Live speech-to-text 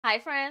Hi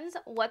friends,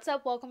 what's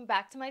up? Welcome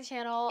back to my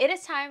channel. It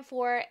is time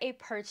for a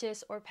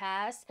purchase or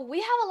pass. We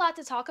have a lot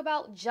to talk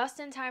about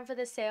just in time for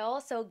the sale,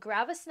 so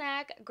grab a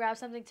snack, grab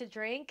something to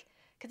drink,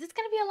 because it's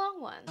gonna be a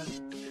long one.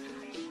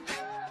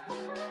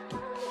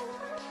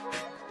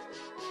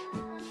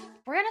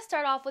 We're gonna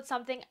start off with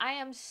something I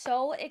am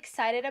so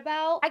excited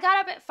about. I got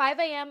up at 5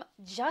 a.m.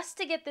 just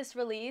to get this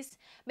release.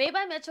 Made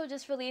by Mitchell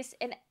just released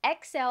an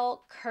XL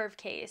curve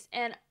case,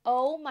 and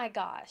oh my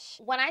gosh.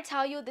 When I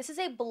tell you this is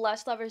a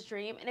blush lover's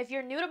dream, and if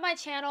you're new to my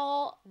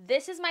channel,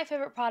 this is my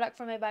favorite product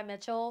from Made by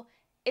Mitchell.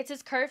 It's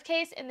his curve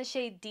case in the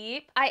shade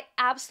Deep. I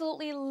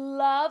absolutely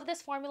love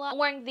this formula. I'm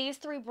wearing these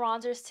three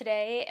bronzers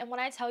today, and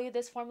when I tell you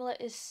this formula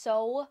is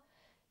so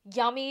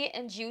yummy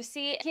and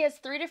juicy. He has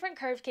three different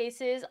curve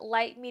cases,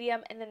 light,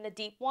 medium, and then the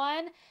deep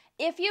one.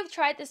 If you've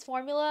tried this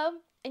formula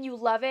and you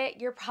love it,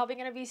 you're probably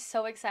gonna be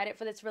so excited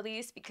for this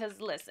release because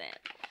listen,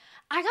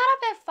 I got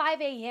up at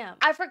 5 a.m.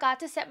 I forgot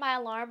to set my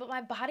alarm, but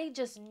my body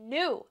just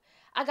knew.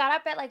 I got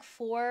up at like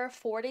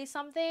 4:40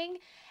 something,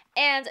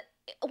 and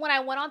when I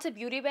went on to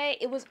Beauty Bay,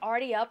 it was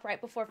already up right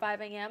before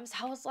 5 a.m. So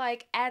I was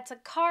like, add to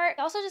cart.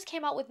 They also just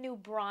came out with new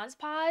bronze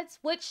pods,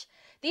 which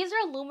these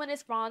are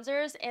luminous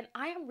bronzers, and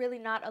I am really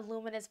not a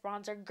luminous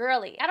bronzer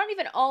girly. I don't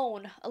even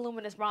own a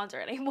luminous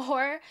bronzer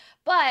anymore,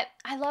 but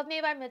I love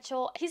Made by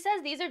Mitchell. He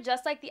says these are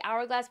just like the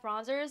Hourglass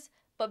bronzers,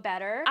 but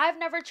better. I've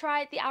never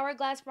tried the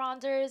Hourglass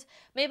bronzers.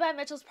 Made by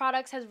Mitchell's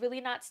products has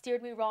really not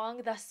steered me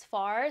wrong thus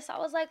far. So I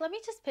was like, let me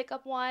just pick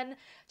up one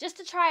just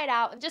to try it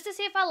out and just to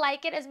see if I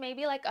like it as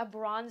maybe like a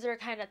bronzer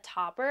kind of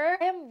topper.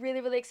 I am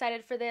really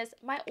excited for this.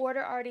 My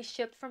order already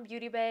shipped from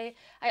Beauty Bay.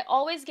 I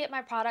always get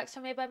my products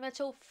from Made by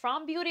Mitchell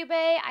from Beauty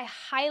Bay. I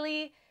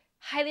highly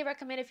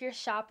recommend if you're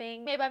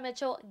shopping Made by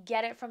Mitchell,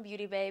 get it from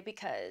Beauty Bay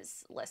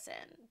because listen,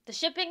 the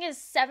shipping is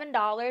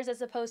 $7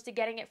 as opposed to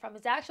getting it from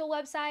his actual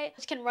website,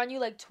 which can run you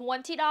like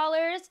 $20.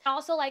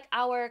 Also, like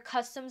our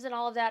customs and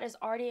all of that is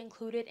already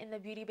included in the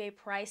Beauty Bay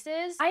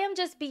prices. I am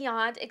just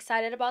beyond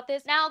excited about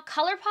this. Now,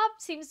 ColourPop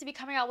seems to be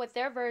coming out with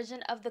their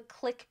version of the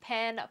Click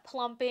Pen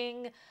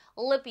plumping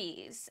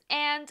lippies,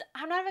 and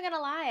I'm not even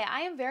gonna lie,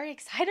 I am very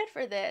excited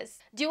for this.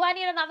 Do I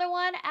need another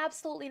one?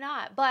 Absolutely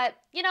not. But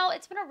you know,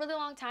 it's been a really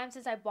long time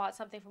since I bought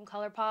something from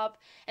ColourPop,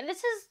 and this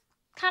is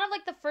kind of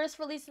like the first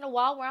release in a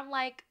while where I'm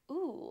like,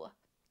 ooh,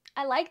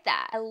 I like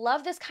that. I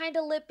love this kind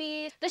of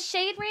lippy. The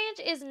shade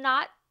range is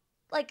not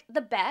like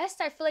the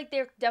best. I feel like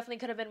there definitely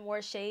could have been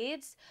more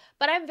shades,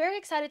 but I'm very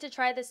excited to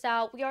try this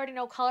out. We already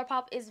know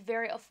ColourPop is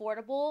very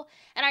affordable,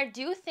 and I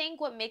do think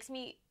what makes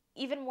me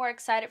even more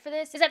excited for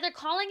this is that they're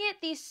calling it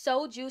the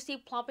So Juicy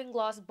Plumping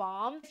Gloss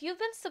Balm. If you've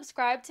been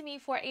subscribed to me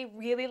for a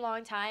really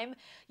long time,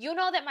 you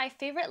know that my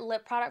favorite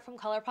lip product from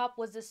ColourPop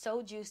was the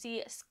So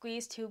Juicy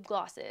Squeeze Tube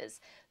Glosses.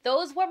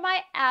 Those were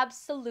my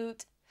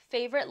absolute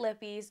favorite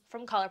lippies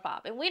from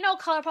ColourPop, and we know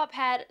ColourPop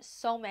had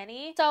so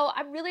many, so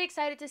I'm really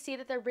excited to see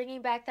that they're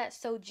bringing back that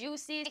So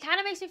Juicy. It kind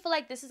of makes me feel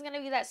like this is going to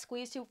be that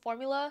squeeze tube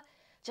formula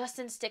just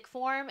in stick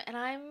form, and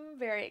I'm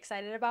very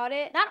excited about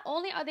it. Not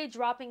only are they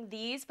dropping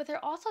these, but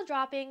they're also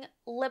dropping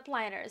lip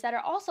liners that are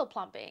also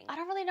plumping. I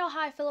don't really know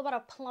how I feel about a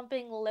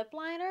plumping lip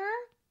liner,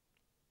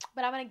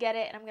 but I'm gonna get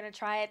it and I'm gonna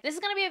try it. This is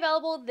gonna be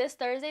available this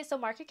Thursday, so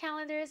mark your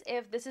calendars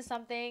if this is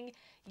something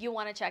you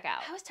want to check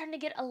out. I was starting to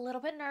get a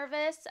little bit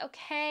nervous,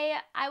 okay?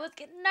 I was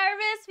getting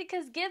nervous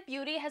because Give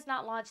Beauty has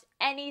not launched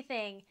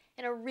anything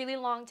in a really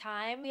long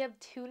time. We have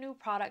two new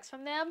products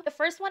from them. The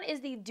first one is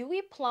the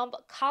Dewy Plump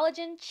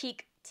Collagen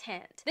Cheek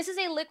Tint. This is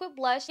a liquid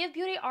blush. Give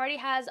Beauty already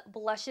has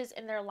blushes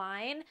in their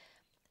line,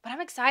 but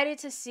I'm excited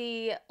to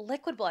see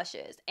liquid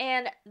blushes.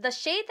 And the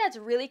shade that's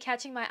really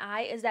catching my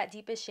eye is that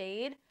deepest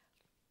shade.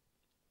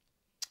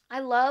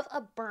 I love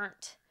a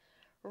burnt,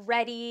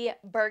 reddy,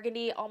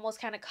 burgundy, almost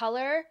kind of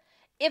color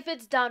if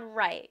it's done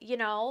right, you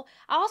know?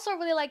 I also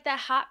really like that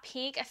hot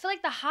pink. I feel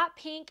like the hot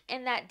pink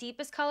and that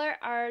deepest color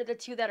are the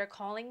two that are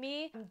calling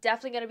me. I'm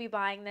definitely gonna be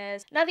buying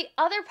this. Now, the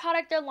other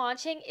product they're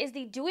launching is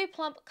the Dewy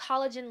Plump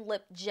Collagen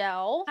Lip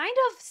Gel. Kind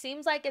of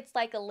seems like it's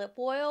like a lip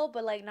oil,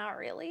 but like not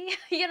really,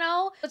 you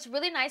know? What's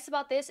really nice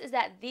about this is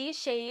that these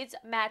shades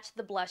match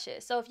the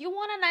blushes. So if you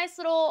want a nice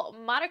little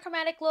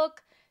monochromatic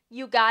look,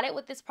 you got it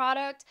with this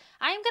product.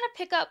 I am gonna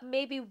pick up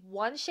maybe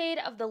one shade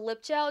of the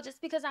lip gel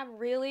just because I'm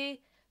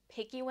really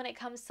picky when it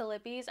comes to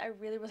lippies. I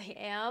really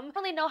am. I don't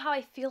really know how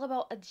I feel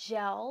about a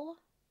gel,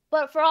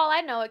 but for all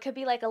I know, it could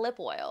be like a lip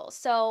oil.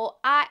 So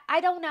I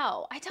don't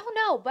know.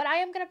 But I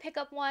am gonna pick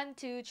up one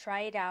to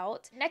try it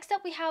out. Next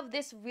up, we have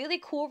this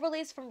really cool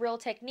release from Real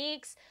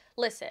Techniques.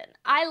 Listen,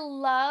 I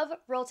love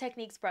Real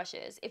Techniques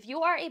brushes. If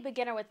you are a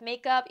beginner with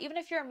makeup, even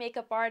if you're a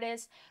makeup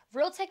artist,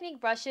 Real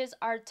Technique brushes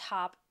are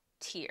top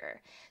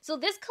tier. So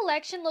this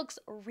collection looks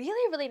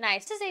really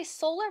nice. This is a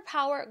Solar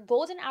Power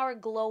Golden Hour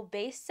Glow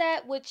base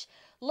set, which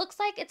looks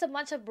like it's a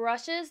bunch of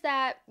brushes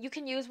that you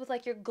can use with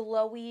like your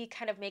glowy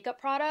kind of makeup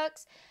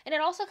products. And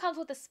it also comes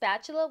with a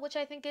spatula, which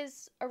I think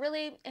is a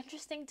really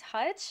interesting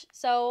touch.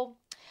 So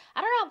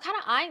I don't know, I'm kind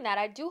of eyeing that.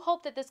 I do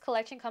hope that this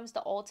collection comes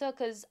to Ulta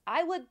because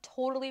I would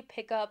totally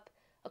pick up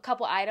a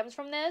couple items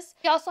from this.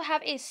 We also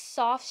have a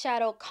soft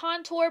shadow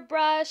contour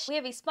brush. We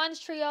have a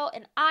sponge trio,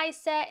 an eye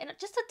set, and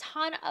just a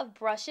ton of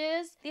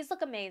brushes. These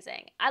look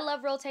amazing. I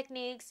love Real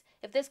Techniques.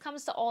 If this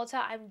comes to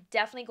Ulta, I'm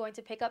definitely going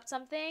to pick up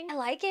something. I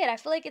like it. I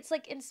feel like it's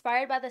like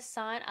inspired by the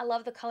sun. I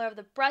love the color of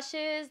the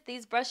brushes.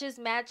 These brushes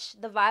match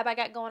the vibe I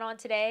got going on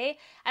today.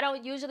 I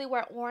don't usually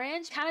wear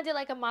orange. Kind of did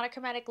like a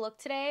monochromatic look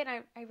today,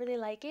 and I really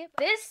like it.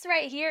 This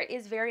right here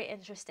is very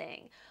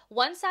interesting.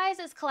 One Size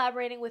is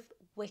collaborating with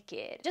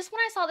Wicked. Just when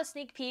I saw the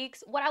sneak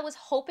peeks, what I was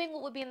hoping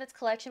what would be in this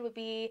collection would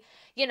be,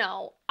 you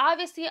know,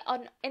 obviously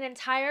an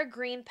entire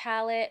green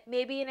palette,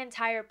 maybe an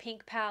entire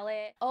pink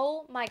palette.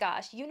 Oh my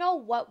gosh, you know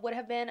what would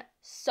have been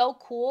so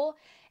cool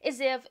is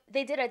if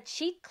they did a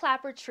cheek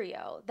clapper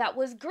trio that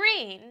was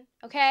green,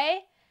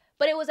 okay?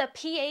 But it was a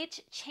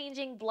pH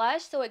changing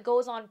blush, so it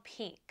goes on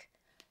pink.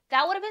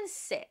 That would have been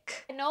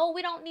sick. No,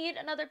 we don't need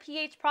another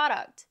pH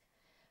product,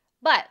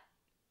 but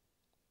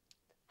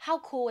how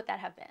cool would that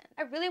have been?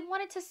 I really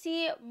wanted to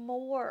see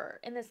more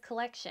in this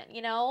collection,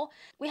 you know?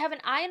 We have an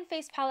eye and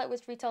face palette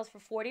which retails for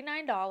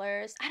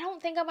 $49. I don't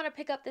think I'm gonna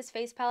pick up this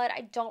face palette.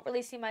 I don't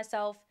really see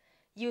myself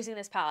using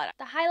this palette.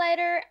 The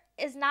highlighter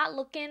is not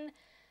looking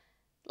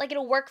like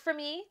it'll work for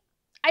me.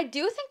 I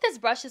do think this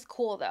brush is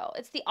cool though.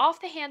 It's the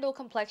off the handle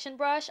complexion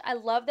brush. I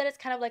love that it's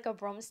kind of like a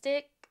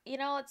broomstick. You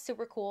know, it's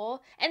super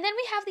cool. And then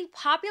we have the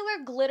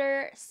popular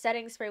glitter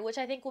setting spray, which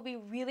I think will be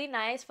really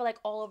nice for like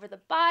all over the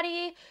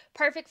body,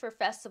 perfect for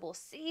festival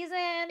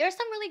season. There's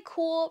some really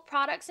cool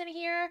products in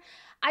here.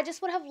 I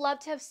just would have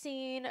loved to have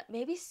seen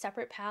maybe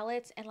separate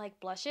palettes and like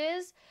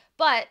blushes.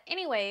 But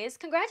anyways,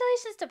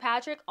 congratulations to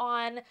Patrick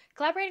on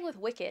collaborating with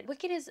Wicked.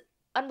 Wicked is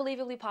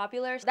unbelievably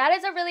popular. So that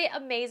is a really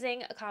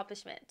amazing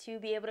accomplishment to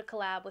be able to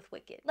collab with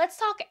Wicked. Let's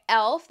talk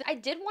e.l.f. I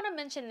did want to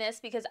mention this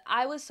because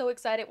I was so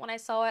excited when I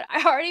saw it.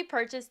 I already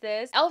purchased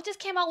this. e.l.f. just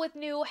came out with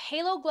new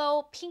Halo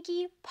Glow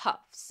Pinky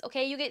Puffs.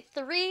 Okay, you get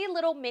 3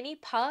 little mini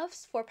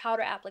puffs for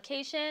powder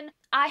application.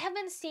 I have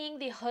been seeing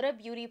the Huda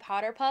Beauty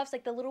powder puffs,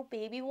 like the little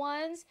baby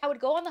ones. I would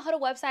go on the Huda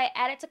website,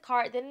 add it to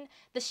cart, then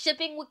the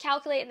shipping would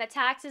calculate and the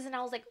taxes, and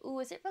I was like,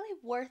 ooh, is it really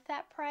worth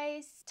that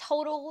price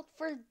total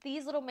for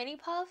these little mini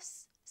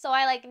puffs? So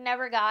I like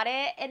never got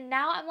it, and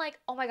now I'm like,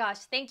 oh my gosh,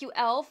 thank you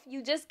e.l.f.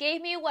 You just gave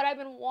me what I've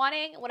been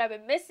wanting, what I've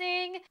been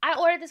missing. I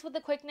ordered this with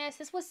the quickness.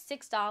 This was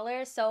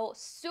 $6, so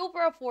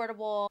super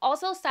affordable.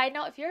 Also, side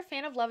note, if you're a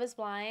fan of Love is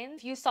Blind,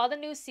 if you saw the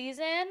new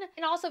season,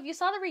 and also if you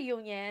saw the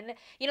reunion,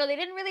 you know, they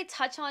didn't really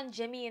touch on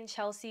Jimmy and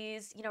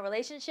Chelsea's, you know,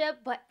 relationship,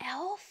 but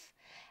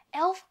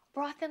e.l.f.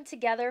 brought them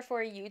together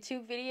for a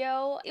YouTube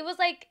video. It was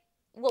like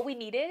what we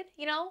needed,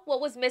 you know, what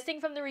was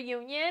missing from the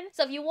reunion.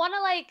 So if you want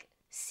to like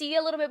see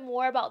a little bit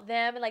more about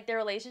them and like their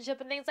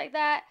relationship and things like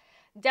that,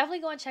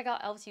 definitely go and check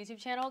out e.l.f.'s YouTube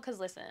channel, because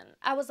listen,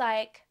 I was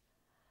like,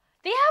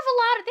 they have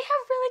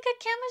really good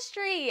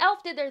chemistry.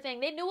 e.l.f. did their thing.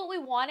 They knew what we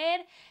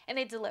wanted and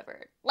they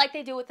delivered, like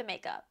they do with the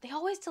makeup. They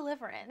always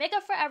deliver it.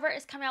 Makeup Forever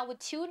is coming out with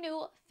 2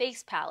 new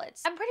face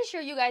palettes. I'm pretty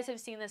sure you guys have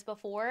seen this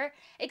before,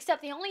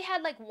 except they only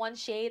had like 1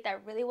 shade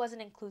that really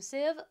wasn't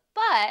inclusive,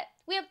 but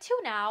we have 2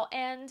 now,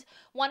 and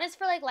one is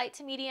for like light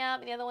to medium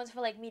and the other one's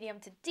for like medium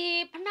to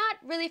deep. I'm not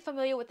really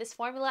familiar with this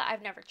formula.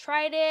 I've never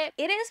tried it.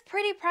 It is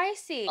pretty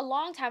pricey. A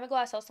long time ago,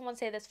 I saw someone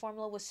say this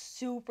formula was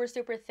super,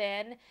 super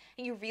thin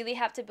and you really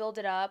have to build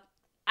it up.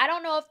 I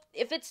don't know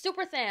if it's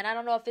super thin. I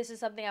don't know if this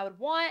is something I would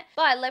want,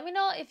 but let me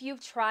know if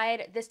you've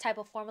tried this type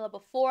of formula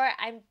before.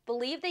 I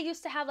believe they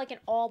used to have like an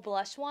all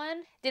blush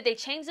one. Did they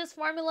change this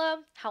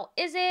formula? How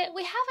is it?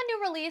 We have a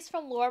new release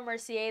from Laura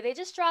Mercier. They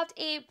just dropped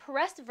a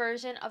pressed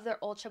version of their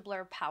Ultra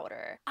Blur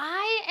powder.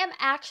 I am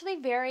actually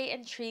very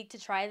intrigued to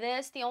try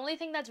this. The only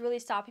thing that's really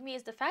stopping me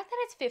is the fact that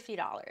it's $50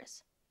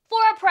 for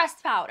a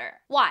pressed powder.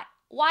 Why?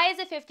 Why is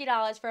it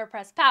 $50 for a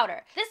pressed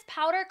powder? This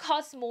powder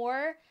costs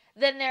more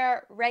than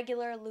their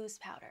regular loose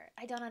powder.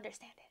 I don't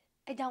understand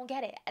it. I don't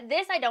get it.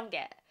 This I don't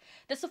get.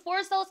 The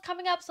Sephora sale is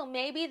coming up, so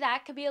maybe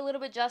that could be a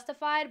little bit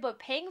justified, but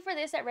paying for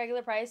this at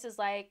regular price is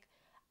like,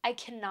 I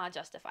cannot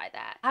justify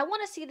that. I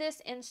want to see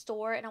this in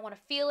store and I want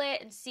to feel it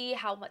and see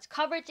how much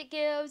coverage it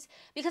gives,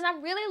 because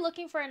I'm really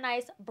looking for a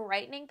nice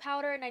brightening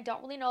powder and I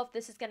don't really know if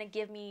this is going to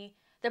give me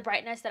the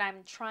brightness that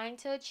I'm trying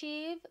to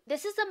achieve.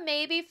 This is a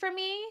maybe for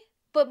me.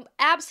 But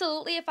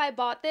absolutely, if I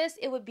bought this,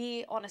 it would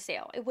be on a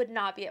sale. It would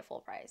not be at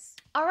full price.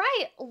 All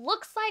right,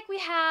 looks like we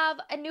have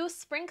a new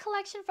spring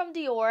collection from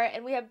Dior,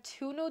 and we have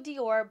 2 new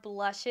Dior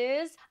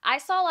blushes. I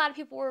saw a lot of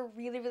people were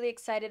really, really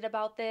excited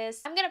about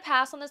this. I'm gonna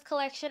pass on this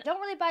collection. I don't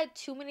really buy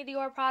too many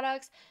Dior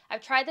products.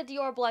 I've tried the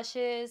Dior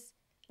blushes.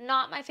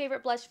 Not my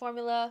favorite blush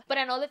formula, but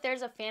I know that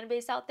there's a fan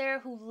base out there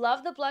who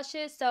love the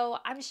blushes, so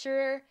I'm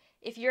sure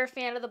if you're a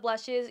fan of the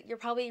blushes, you're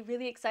probably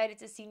really excited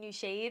to see new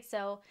shades.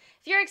 So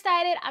if you're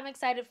excited, I'm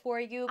excited for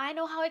you. I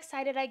know how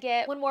excited I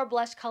get when more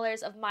blush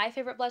colors of my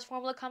favorite blush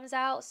formula comes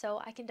out,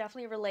 so I can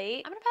definitely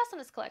relate. I'm gonna pass on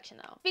this collection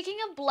though. Speaking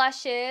of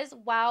blushes,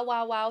 wow,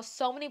 wow, wow,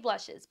 so many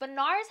blushes. But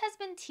NARS has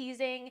been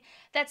teasing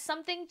that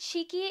something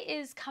cheeky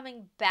is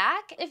coming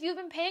back. If you've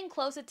been paying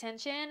close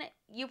attention,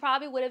 you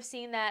probably would have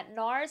seen that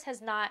NARS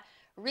has not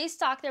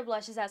restocked their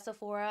blushes at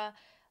Sephora,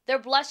 Their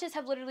blushes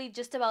have literally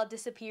just about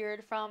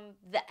disappeared from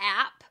the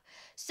app.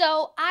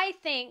 So I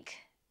think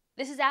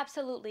this is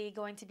absolutely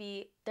going to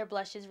be their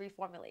blushes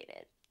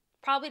reformulated.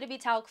 Probably to be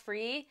talc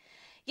free.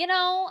 You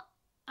know,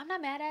 I'm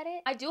not mad at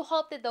it. I do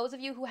hope that those of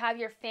you who have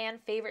your fan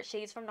favorite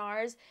shades from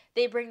NARS,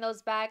 they bring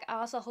those back. I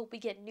also hope we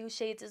get new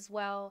shades as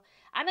well.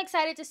 I'm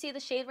excited to see the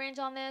shade range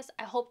on this.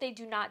 I hope they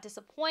do not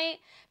disappoint,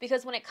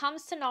 because when it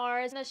comes to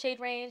NARS and the shade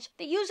range,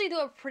 they usually do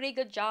a pretty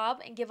good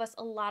job and give us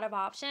a lot of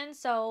options.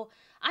 So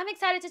I'm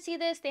excited to see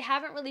this. They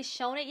haven't really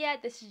shown it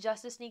yet. This is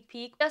just a sneak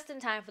peek, just in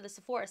time for the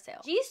Sephora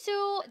sale.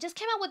 Jisoo just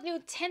came out with new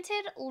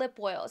tinted lip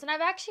oils, and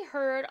I've actually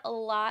heard a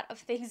lot of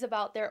things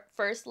about their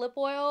first lip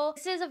oil.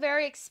 This is a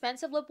very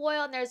expensive lip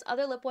oil, and there's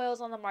other lip oils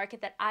on the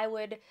market that I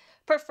would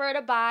prefer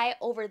to buy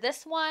over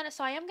this one,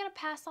 so I am gonna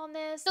pass on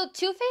this. So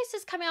Too Faced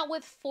is coming out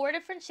with 4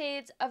 different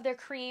shades of their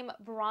cream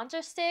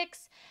bronzer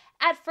sticks.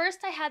 At first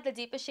I had the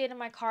deepest shade in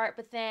my cart,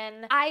 but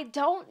then I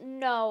don't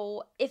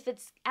know if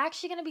it's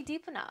actually going to be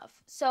deep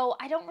enough. So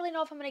I don't really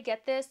know if I'm going to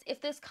get this.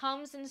 If this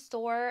comes in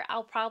store,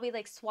 I'll probably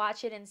like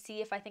swatch it and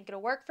see if I think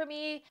it'll work for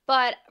me.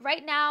 But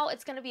right now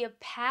it's going to be a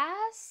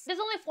pass. There's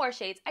only 4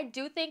 shades. I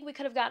do think we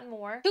could have gotten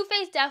more. Too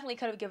Faced definitely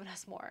could have given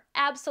us more.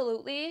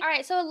 Absolutely. All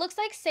right, so it looks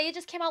like Saie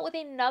just came out with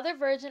another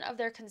version of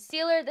their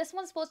concealer. This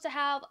one's supposed to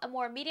have a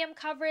more medium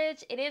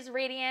coverage. It is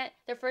radiant.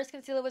 Their first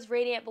concealer was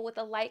radiant, but with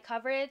a light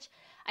coverage.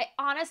 I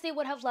honestly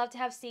would have loved to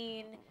have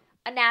seen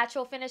a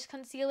natural finish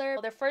concealer.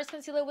 Their first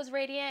concealer was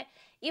radiant.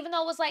 Even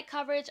though it was light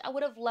coverage, I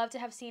would have loved to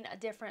have seen a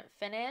different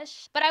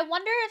finish. But I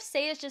wonder if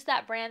Saie is just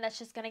that brand that's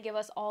just gonna give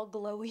us all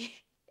glowy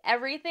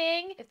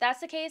everything. If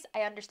that's the case,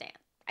 I understand.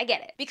 I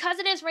get it. Because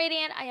it is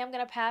radiant, I am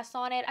going to pass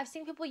on it. I've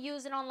seen people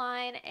use it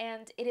online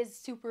and it is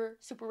super,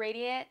 super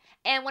radiant.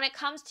 And when it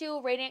comes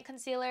to radiant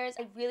concealers,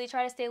 I really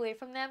try to stay away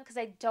from them because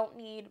I don't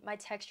need my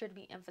texture to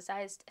be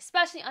emphasized,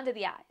 especially under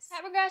the eyes.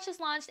 Fabergé just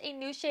launched a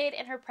new shade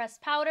in her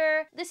pressed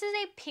powder. This is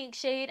a pink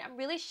shade. I'm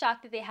really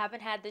shocked that they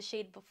haven't had this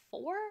shade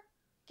before,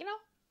 you know?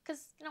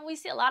 Because, you know, we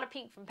see a lot of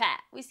pink from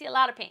Pat. We see a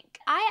lot of pink.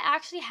 I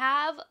actually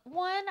have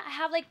one. I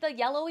have like the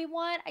yellowy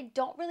one. I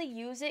don't really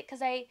use it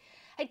because I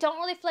don't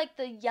really feel like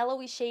the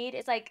yellowy shade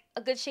is like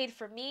a good shade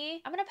for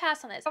me. I'm gonna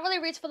pass on this. I don't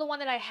really reach for the one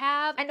that I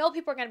have. I know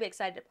people are gonna be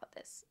excited about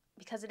this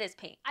because it is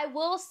pink. I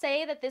will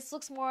say that this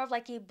looks more of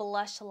like a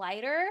blush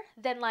lighter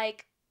than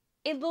like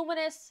a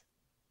luminous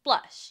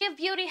blush. If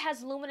Beauty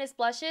has luminous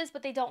blushes,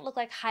 but they don't look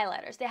like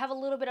highlighters. They have a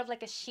little bit of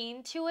like a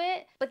sheen to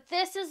it, but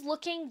this is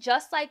looking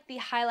just like the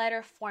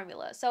highlighter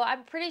formula. So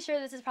I'm pretty sure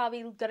this is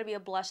probably gonna be a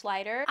blush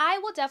lighter. I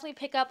will definitely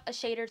pick up a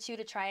shade or two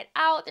to try it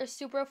out. They're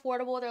super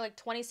affordable. They're like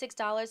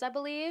 $26, I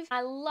believe.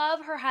 I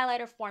love her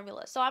highlighter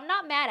formula, so I'm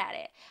not mad at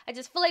it. I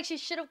just feel like she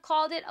should have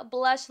called it a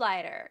blush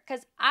lighter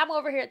because I'm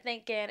over here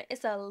thinking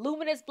it's a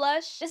luminous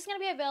blush. This is gonna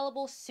be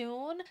available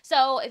soon.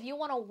 So if you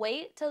wanna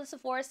wait till the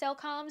Sephora sale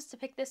comes to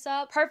pick this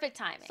up, perfect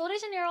time. Sol de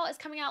Janeiro is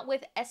coming out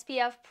with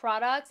SPF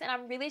products, and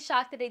I'm really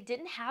shocked that they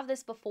didn't have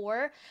this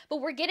before, but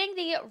we're getting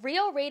the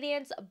Real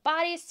Radiance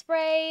body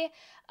spray.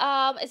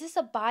 Is this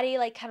a body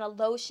like kind of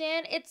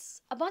lotion?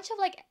 It's a bunch of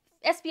like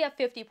SPF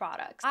 50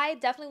 products. I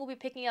definitely will be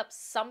picking up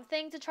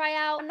something to try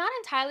out. I'm not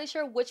entirely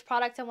sure which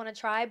products I want to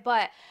try,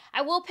 but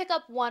I will pick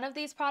up one of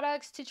these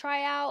products to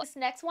try out. This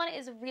next one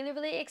is really,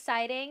 really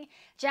exciting.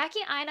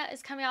 Jackie Aina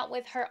is coming out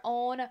with her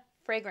own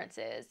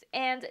fragrances,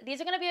 and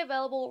these are going to be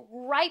available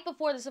right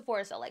before the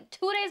Sephora sale, like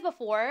 2 days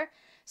before.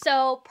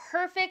 So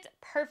perfect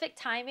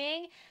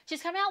timing.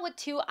 She's coming out with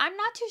 2. I'm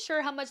not too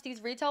sure how much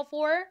these retail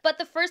for, but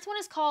the first one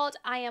is called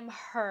I Am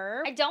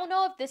Her. I don't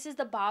know if this is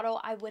the bottle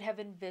I would have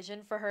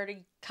envisioned for her to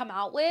come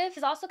out with.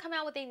 She's also come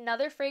out with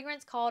another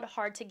fragrance called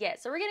Hard to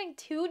Get. So we're getting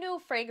 2 new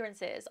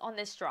fragrances on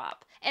this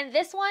drop. And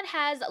this one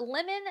has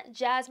lemon,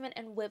 jasmine,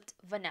 and whipped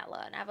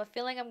vanilla. And I have a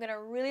feeling I'm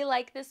gonna really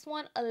like this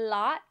one a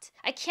lot.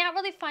 I can't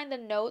really find the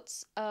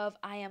notes of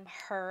I Am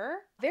Her.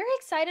 Very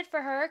excited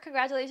for her.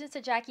 Congratulations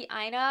to Jackie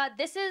Aina.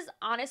 This is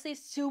honestly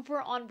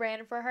super on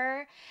brand for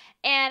her.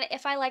 And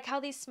if I like how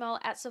these smell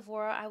at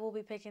Sephora, I will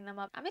be picking them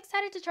up. I'm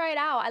excited to try it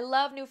out. I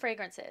love new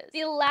fragrances.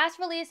 The last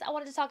release I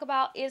wanted to talk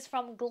about is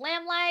from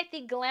Glamlight.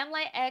 The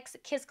Glamlight X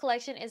Kiss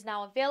collection is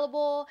now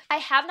available. I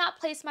have not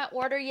placed my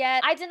order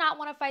yet. I did not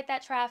want to fight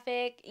that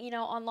traffic, you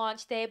know, on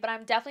launch day, but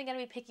I'm definitely going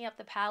to be picking up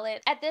the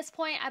palette. At this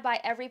point, I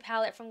buy every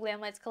palette from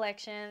Glamlight's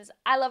collections.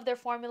 I love their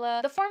formula.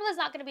 The formula is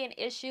not going to be an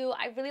issue.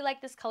 I really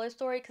like this color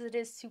story because it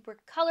is super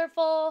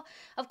colorful.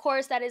 Of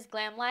course, that is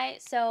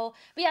Glamlight. So,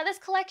 but yeah, this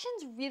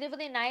collection's really,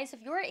 really nice.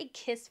 If you're a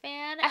Kiss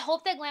fan, I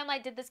hope that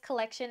Glamlight did this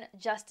collection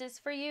justice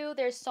for you.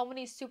 There's so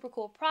many super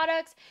cool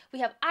products. We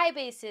have eye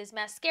bases,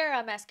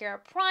 mascara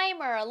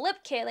primer, a lip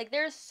kit. Like,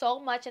 there's so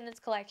much in this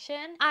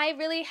collection. I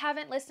really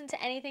haven't listened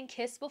to anything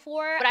Kiss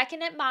before, but I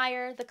can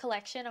admire the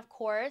collection, of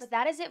course. But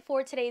that is it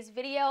for today's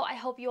video. I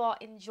hope you all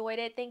enjoyed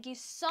it. Thank you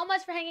so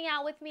much for hanging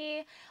out with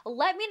me.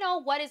 Let me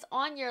know what is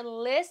on your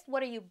list.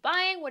 What are you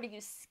buying? What are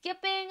you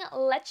skipping?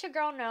 Let your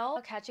girl know.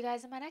 I'll catch you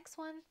guys in my next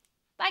one.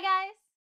 Bye, guys.